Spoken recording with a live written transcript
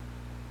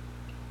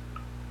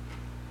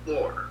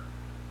Lore,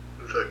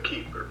 the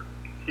keeper,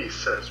 he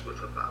says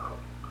with a bow,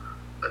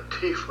 a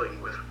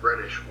tiefling with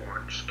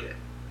reddish-orange skin,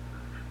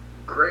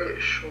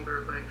 grayish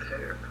shoulder-length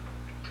hair,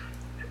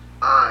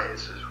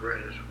 eyes as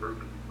red as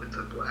ruby with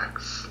a black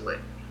slit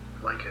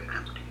like an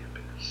empty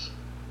abyss.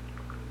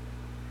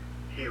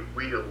 He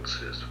wields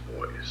his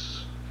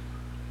voice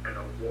and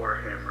a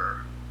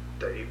warhammer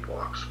that he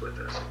walks with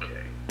as a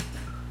king.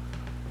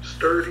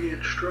 Sturdy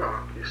and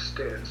strong, he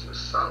stands a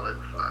solid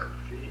 5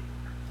 feet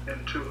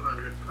and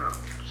 200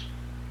 pounds.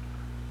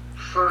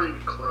 Fine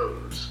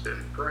clothes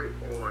in bright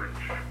orange,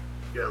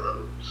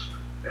 yellows,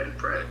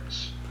 and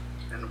reds,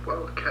 and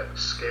well-kept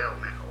scale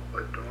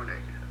mail adorning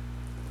it.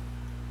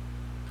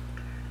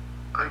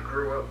 I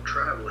grew up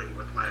traveling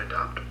with my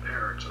adoptive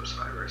parents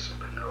Osiris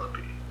and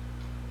Penelope,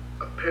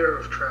 a pair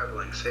of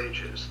traveling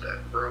sages that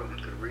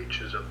roamed the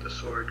reaches of the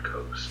Sword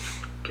Coast,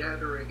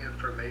 gathering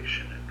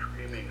information and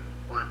dreaming of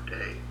one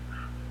day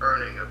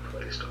earning a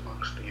place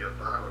amongst the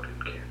avowed in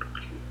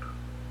Candlekeep.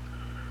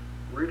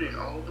 Reading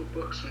all the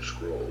books and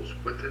scrolls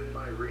within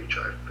my reach,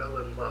 I fell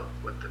in love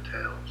with the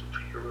tales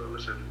of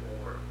heroes and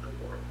war of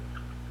the world.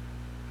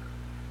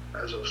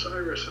 As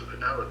Osiris and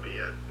Penelope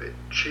had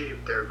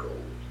achieved their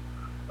goal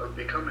of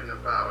becoming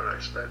avowed, I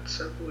spent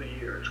several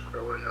years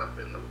growing up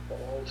in the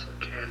walls of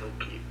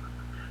Candlekeep,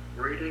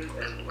 reading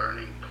and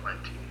learning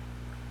plenty,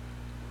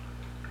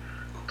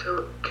 till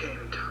it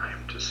came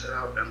time to set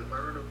out and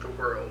learn of the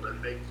world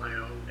and make my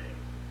own name.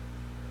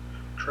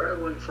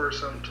 Traveling for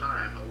some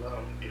time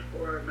alone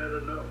before I met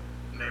a gnome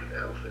named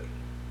Elfin,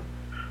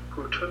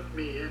 who took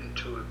me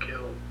into a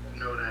guild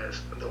known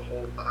as the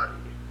Whole Body,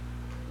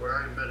 where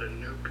I met a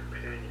new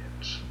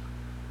companions,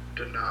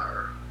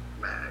 Dinar,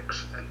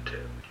 Max, and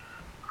Tim.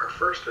 Our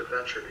first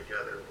adventure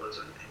together was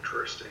an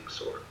interesting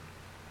sort.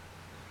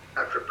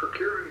 After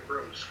procuring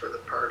rooms for the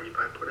party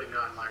by putting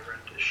on my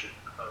rendition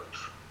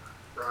of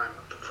Rime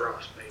of the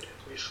Frost Maiden,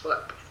 we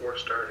slept before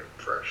starting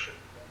fresh and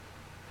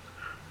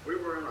warm.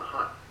 We were on a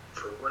hunt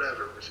for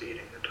whatever was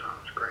eating the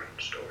town's grain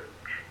storage.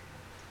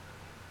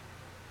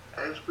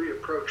 As we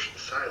approached the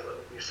silo,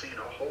 we seen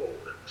a hole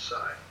in the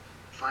side,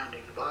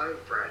 finding live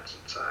rats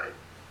inside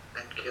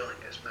and killing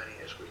as many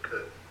as we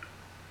could.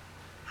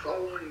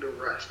 Following the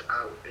rest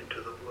out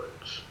into the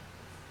woods,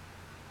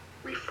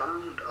 we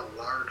found a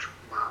large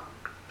mound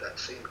that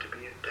seemed to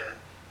be a den.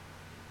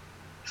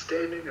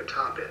 Standing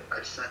atop it,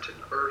 I sent an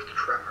earth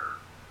tremor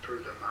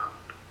through the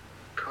mound,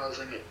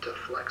 causing it to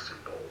flex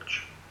and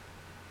bulge.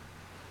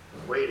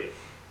 Waiting,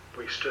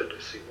 we stood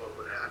to see what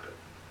would happen.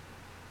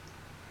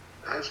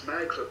 As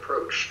Mags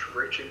approached,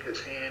 reaching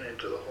his hand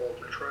into the hole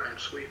to try and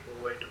sweep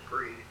away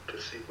debris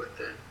to see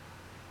within,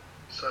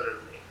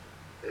 suddenly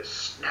it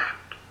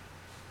snapped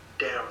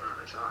down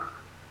on his arm.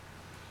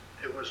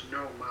 It was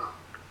no mound,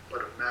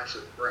 but a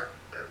massive rat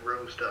that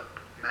rose up,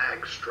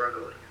 Mags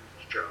struggling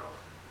in his jaw.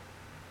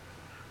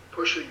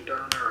 Pushing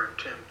Donner and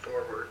Tim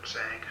forward,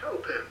 saying,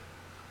 "Help him!"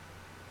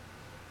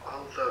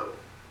 Although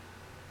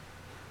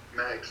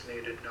Mags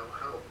needed no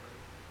help,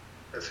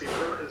 as he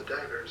brought his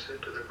daggers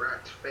into the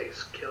rat's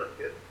face, killing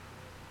it,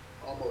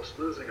 almost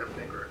losing a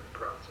finger in the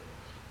process.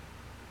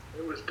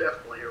 It was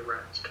definitely a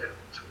rat's tail,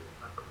 too.